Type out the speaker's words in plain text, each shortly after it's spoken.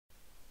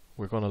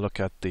We're going to look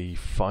at the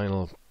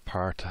final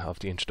part of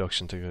the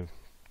introduction to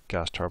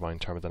gas turbine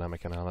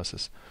thermodynamic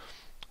analysis,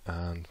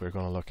 and we're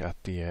going to look at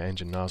the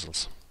engine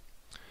nozzles.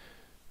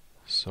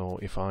 So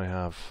if I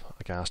have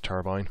a gas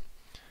turbine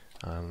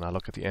and I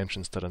look at the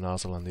entrance to the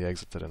nozzle and the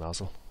exit to the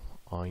nozzle,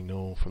 I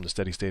know from the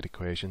steady state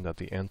equation that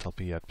the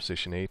enthalpy at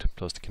position 8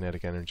 plus the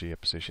kinetic energy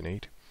at position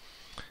 8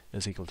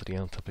 is equal to the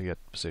enthalpy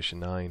at position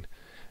 9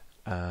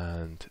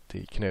 and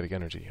the kinetic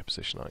energy at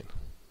position 9.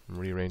 I'm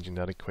rearranging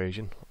that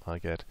equation, I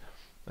get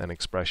an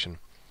expression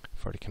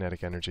for the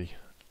kinetic energy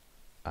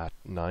at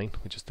 9,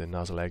 which is the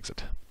nozzle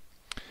exit.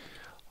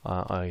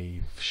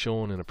 I've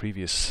shown in a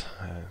previous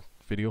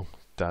video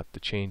that the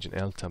change in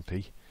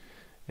enthalpy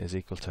is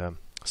equal to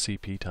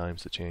Cp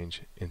times the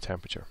change in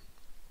temperature.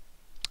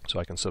 So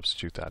I can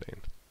substitute that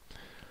in.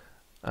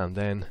 And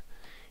then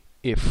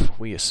if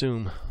we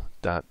assume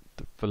that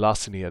the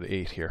velocity at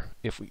 8 here,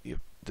 if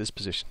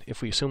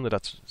we assume that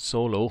that's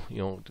so low,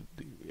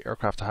 the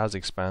aircraft has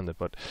expanded,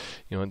 but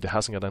it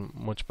hasn't got that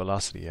much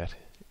velocity yet.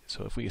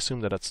 So if we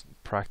assume that that's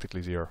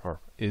practically zero or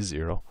is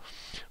zero,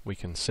 we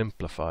can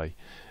simplify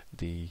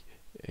the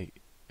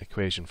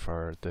equation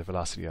for the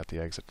velocity at the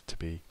exit to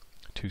be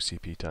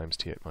 2Cp times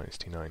T8 minus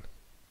T9.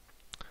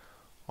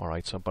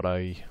 Alright, but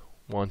I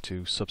want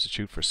to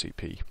substitute for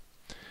Cp.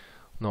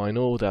 Now I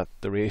know that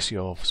the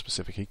ratio of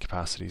specific heat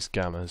capacities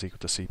gamma is equal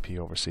to Cp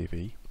over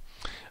Cv,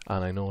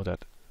 and I know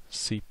that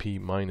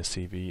Cp minus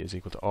Cv is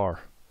equal to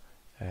R,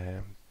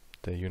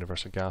 the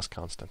universal gas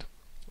constant.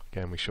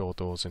 Again, we showed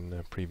those in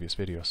the previous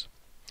videos.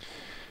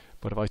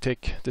 But if I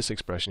take this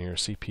expression here,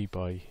 Cp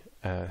by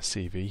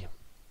Cv,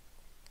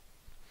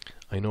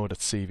 I know that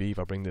Cv, if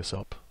I bring this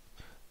up,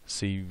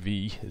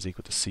 Cv is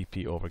equal to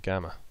Cp over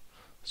gamma.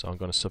 So I'm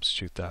going to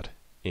substitute that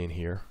in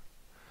here.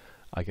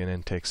 I can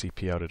then take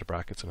Cp out of the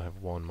brackets and I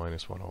have 1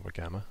 minus 1 over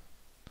gamma.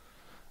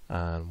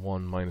 And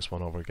 1 minus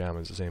 1 over gamma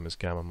is the same as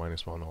gamma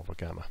minus 1 over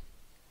gamma.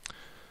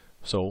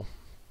 So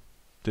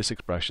this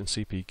expression,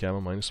 Cp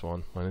gamma minus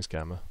 1 minus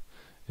gamma,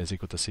 is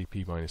equal to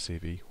Cp minus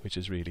Cv, which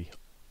is really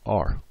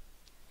R.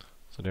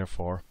 So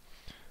therefore,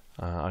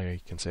 I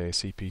can say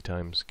Cp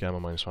times gamma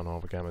minus 1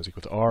 over gamma is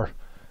equal to R,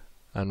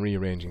 and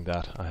rearranging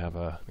that, I have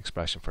an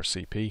expression for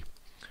Cp,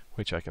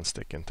 which I can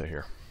stick into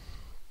here.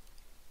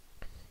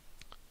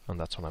 And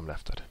that's what I'm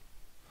left with.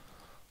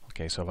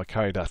 Okay, so if I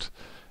carry that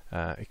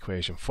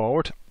equation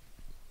forward,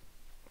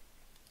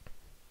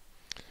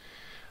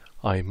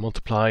 I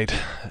multiplied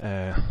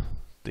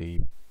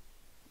the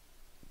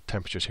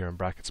temperatures here in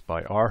brackets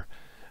by R,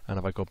 and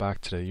if I go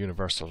back to the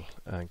universal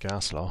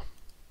gas law,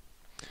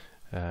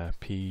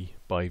 P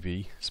by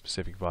V,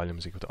 specific volume,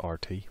 is equal to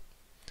RT.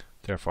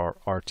 Therefore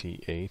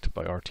RT8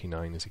 by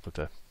RT9 is equal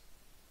to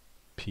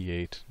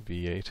P8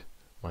 V8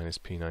 minus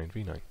P9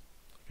 V9. Okay,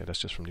 that's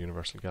just from the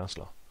universal gas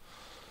law.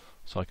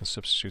 So I can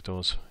substitute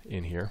those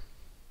in here,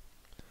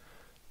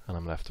 and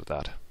I'm left with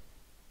that.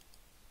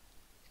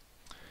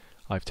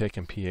 I've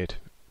taken P8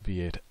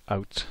 V8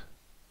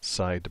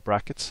 outside the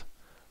brackets,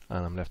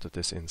 and I'm left with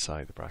this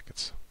inside the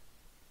brackets.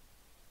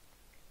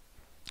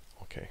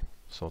 Okay,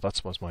 so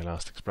that was my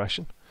last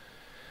expression.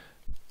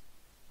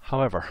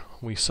 However,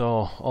 we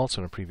saw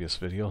also in a previous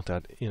video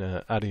that in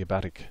an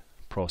adiabatic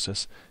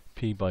process,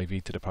 P by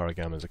V to the power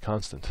gamma is a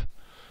constant.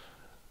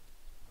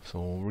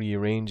 So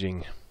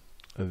rearranging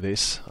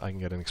this, I can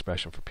get an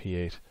expression for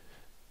P9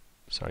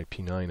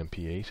 and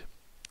P8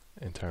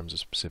 in terms of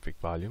specific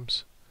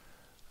volumes,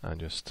 and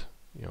just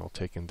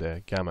taking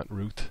the gamma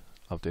root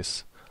of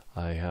this,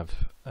 I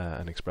have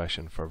an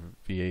expression for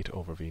V8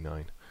 over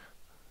V9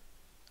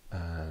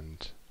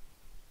 and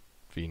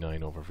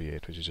V9 over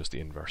V8, which is just the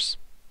inverse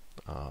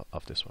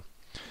of this one.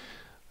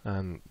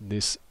 And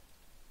this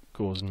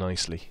goes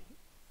nicely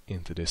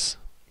into this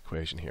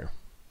equation here.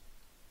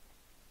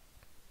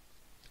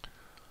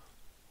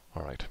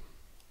 Alright.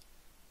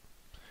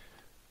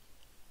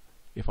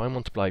 If I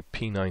multiply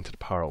P9 to the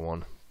power of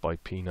 1 by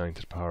P9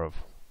 to the power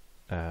of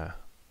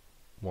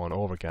 1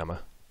 over gamma,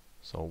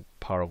 so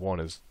power of 1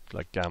 is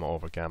like gamma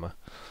over gamma,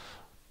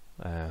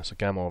 so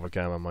gamma over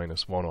gamma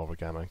minus 1 over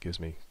gamma gives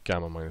me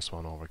gamma minus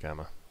 1 over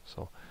gamma.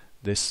 So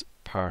this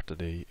part of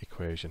the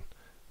equation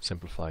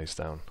simplifies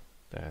down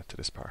to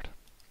this part.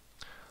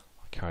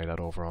 I'll carry that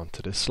over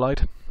onto this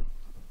slide.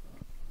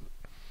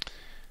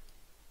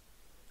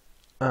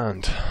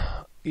 And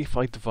if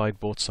I divide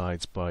both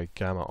sides by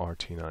gamma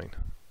RT9,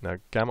 now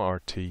gamma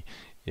RT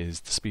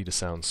is the speed of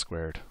sound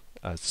squared,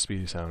 as the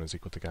speed of sound is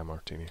equal to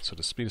gamma RT9, so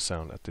the speed of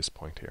sound at this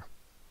point here.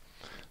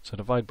 So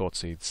divide both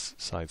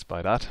sides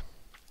by that,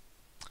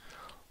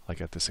 I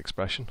get this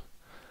expression.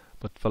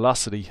 But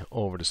velocity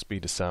over the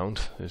speed of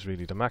sound is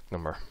really the Mach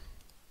number,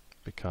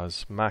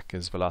 because Mach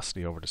is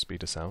velocity over the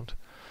speed of sound.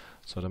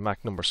 So the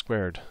Mach number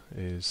squared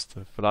is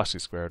the velocity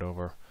squared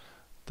over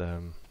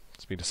the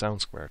speed of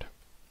sound squared,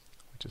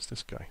 which is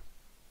this guy.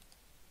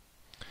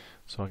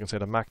 So I can say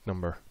the Mach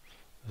number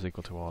is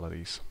equal to all of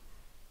these.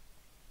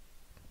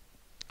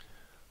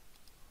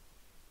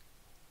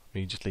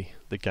 Immediately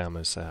the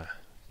gammas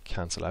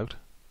cancel out,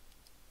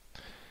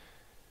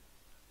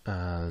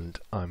 and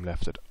I'm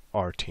left at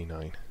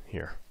RT9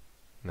 here.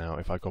 Now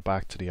if I go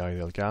back to the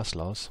ideal gas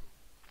laws,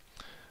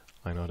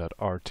 I know that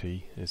RT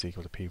is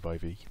equal to P by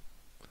V,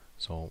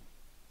 so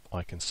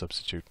I can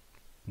substitute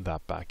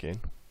that back in.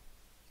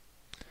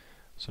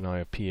 So now I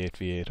have P8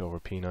 V8 over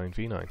P9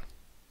 V9,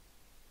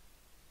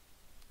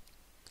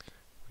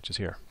 which is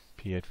here,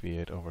 P8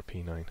 V8 over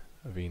P9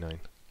 V9.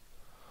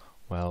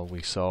 Well,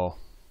 we saw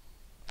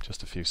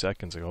just a few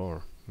seconds ago,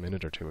 or a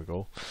minute or two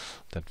ago,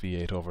 that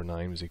V8 over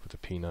 9 was equal to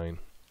P9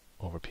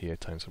 over P8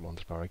 times 1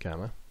 to the power of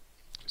gamma.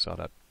 We saw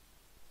that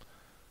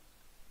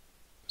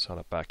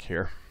back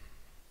here.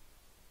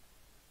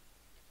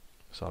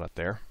 Saw that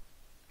there.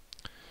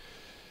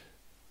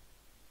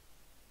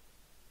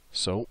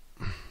 So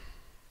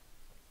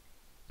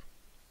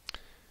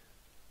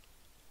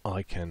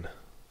I can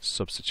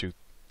substitute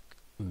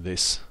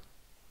this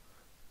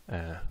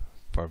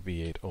for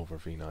V8 over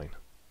V9.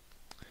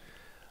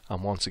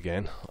 And once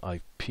again,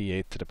 I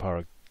P8 to the power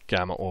of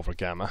gamma over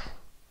gamma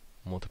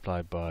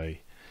multiplied by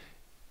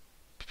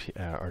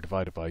or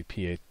divided by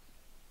P8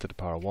 to the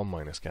power 1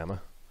 minus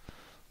gamma.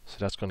 So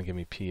that's going to give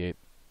me P8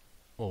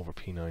 over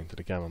P9 to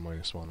the gamma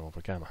minus 1 over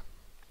gamma.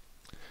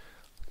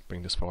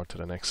 Bring this forward to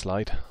the next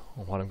slide.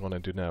 And what I'm going to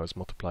do now is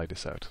multiply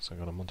this out. So I'm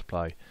going to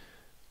multiply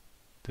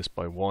this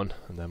by 1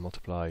 and then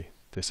multiply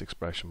this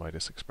expression by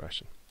this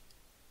expression.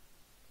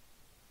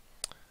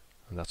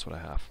 And that's what I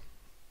have.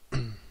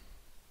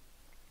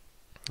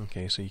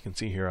 Okay, so you can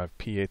see here I have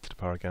P8 to the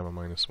power gamma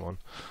minus 1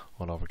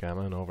 over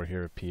gamma, and over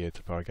here P8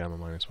 to the power gamma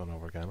minus 1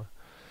 over gamma.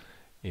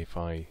 If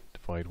I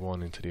divide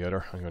one into the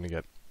other, I'm going to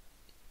get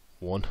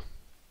 1.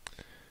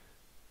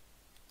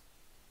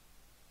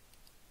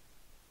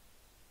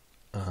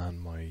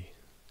 And my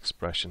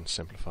expression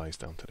simplifies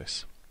down to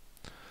this.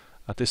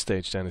 At this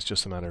stage then it's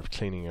just a matter of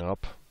cleaning it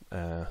up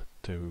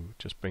to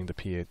just bring the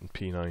P8 and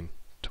P9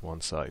 to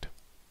one side.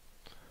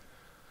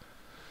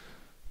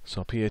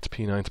 So P8 to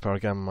P9 to the power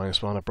gamma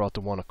minus 1, I brought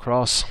the 1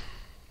 across.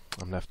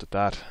 I'm left at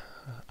that,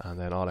 and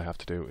then all I have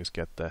to do is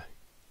get the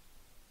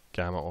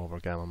gamma over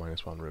gamma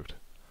minus 1 root,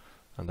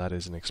 and that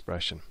is an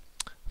expression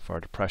for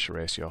the pressure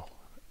ratio,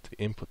 the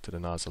input to the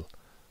nozzle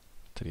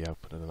to the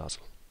output of the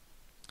nozzle.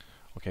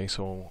 Okay,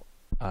 so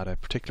at a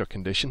particular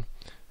condition,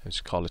 it's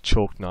called a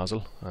choked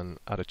nozzle, and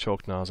at a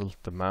choked nozzle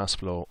the mass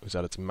flow is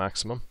at its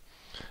maximum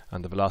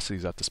and the velocity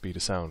is at the speed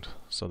of sound.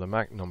 So the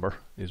Mach number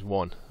is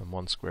 1 and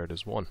 1 squared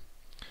is 1.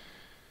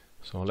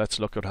 So let's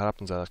look at what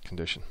happens at that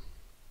condition.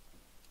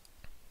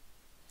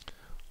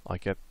 I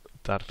get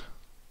that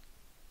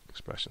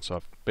expression, so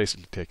I've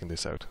basically taken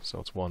this out, so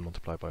it's 1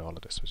 multiplied by all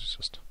of this, which is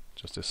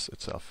just this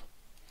itself.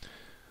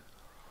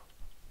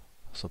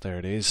 So there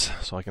it is.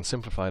 So I can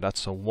simplify that.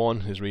 So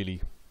 1 is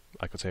really,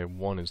 I could say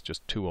 1 is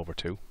just 2 over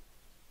 2.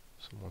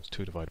 So 1 is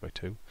 2 divided by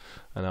 2.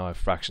 And now I have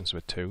fractions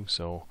with 2,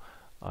 so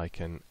I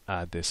can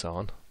add this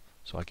on.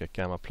 So I get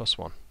gamma plus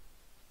 1.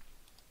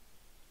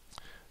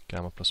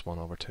 Gamma plus 1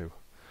 over 2.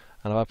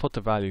 And if I put the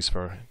values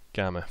for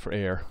gamma for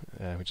air,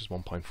 which is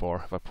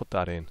 1.4, if I put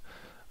that in,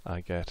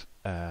 I get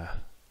a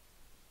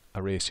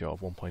ratio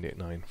of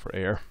 1.89 for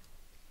air.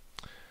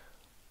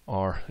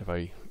 Or if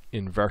I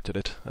inverted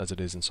it, as it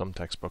is in some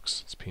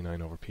textbooks, it's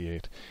P9 over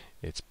P8,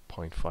 it's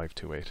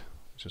 0.528,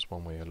 which is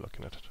one way of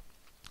looking at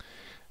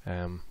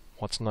it.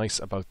 What's nice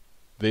about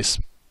this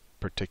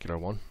particular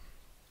one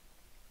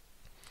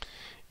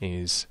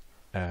is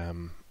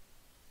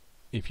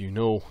if you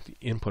know the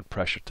input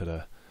pressure to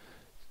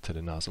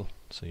the nozzle,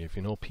 so if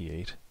you know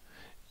P8,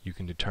 you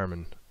can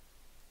determine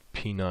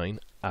P9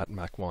 at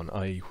Mach 1,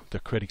 i.e. the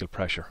critical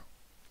pressure,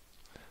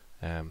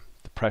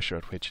 the pressure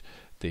at which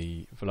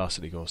the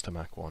velocity goes to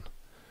Mach 1.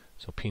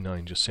 So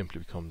P9 just simply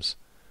becomes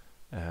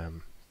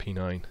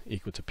P9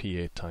 equal to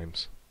P8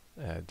 times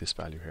this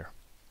value here.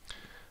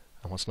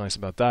 And what's nice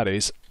about that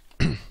is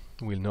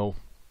we'll know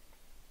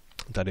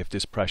that if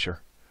this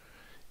pressure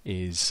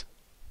is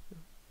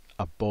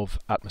above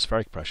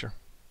atmospheric pressure,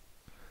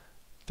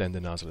 then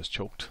the nozzle is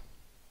choked,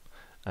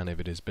 and if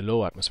it is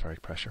below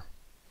atmospheric pressure,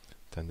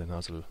 then the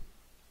nozzle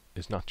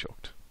is not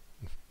choked,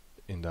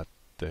 in that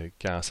the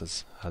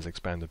gas has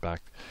expanded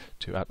back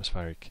to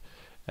atmospheric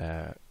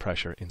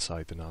pressure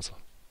inside the nozzle.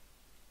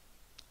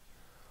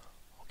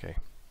 Okay,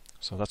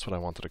 so that's what I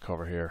wanted to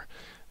cover here,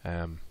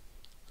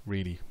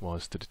 really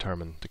was to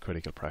determine the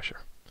critical pressure.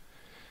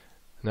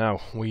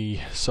 Now,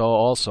 we saw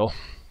also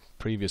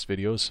previous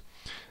videos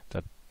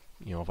that,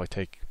 you know, if I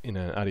take in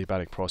an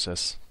adiabatic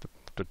process,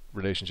 the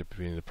relationship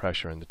between the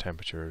pressure and the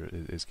temperature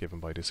is given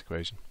by this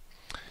equation.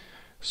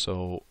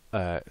 So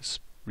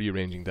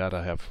rearranging that,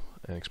 I have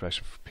an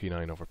expression for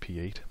P9 over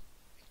P8.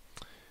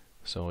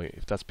 So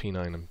if that's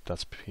P9 and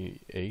that's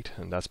P8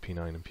 and that's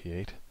P9 and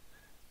P8,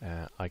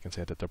 I can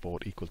say that they're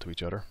both equal to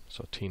each other.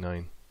 So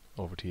T9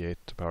 over T8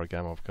 to the power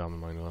gamma over gamma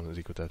minus 1 is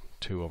equal to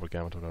 2 over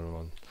gamma to the power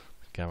 1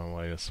 gamma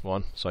minus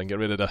 1. So I can get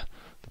rid of the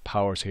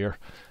powers here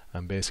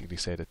and basically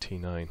say that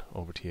T9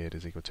 over T8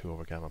 is equal to 2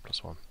 over gamma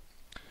plus 1.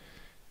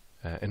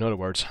 In other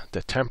words,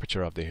 the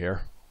temperature of the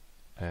air,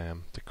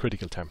 the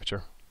critical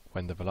temperature,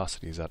 when the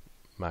velocity is at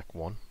Mach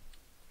 1,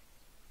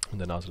 when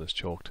the nozzle is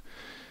choked,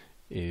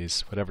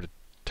 is whatever the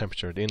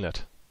temperature at the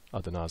inlet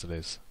of the nozzle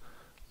is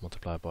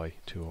multiplied by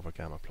 2 over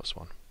gamma plus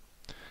 1.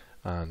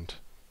 And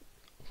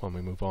when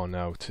we move on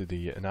now to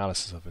the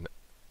analysis of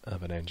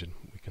an engine,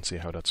 we can see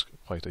how that's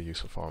quite a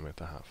useful formula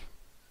to have.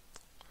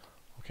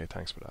 Okay,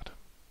 thanks for that.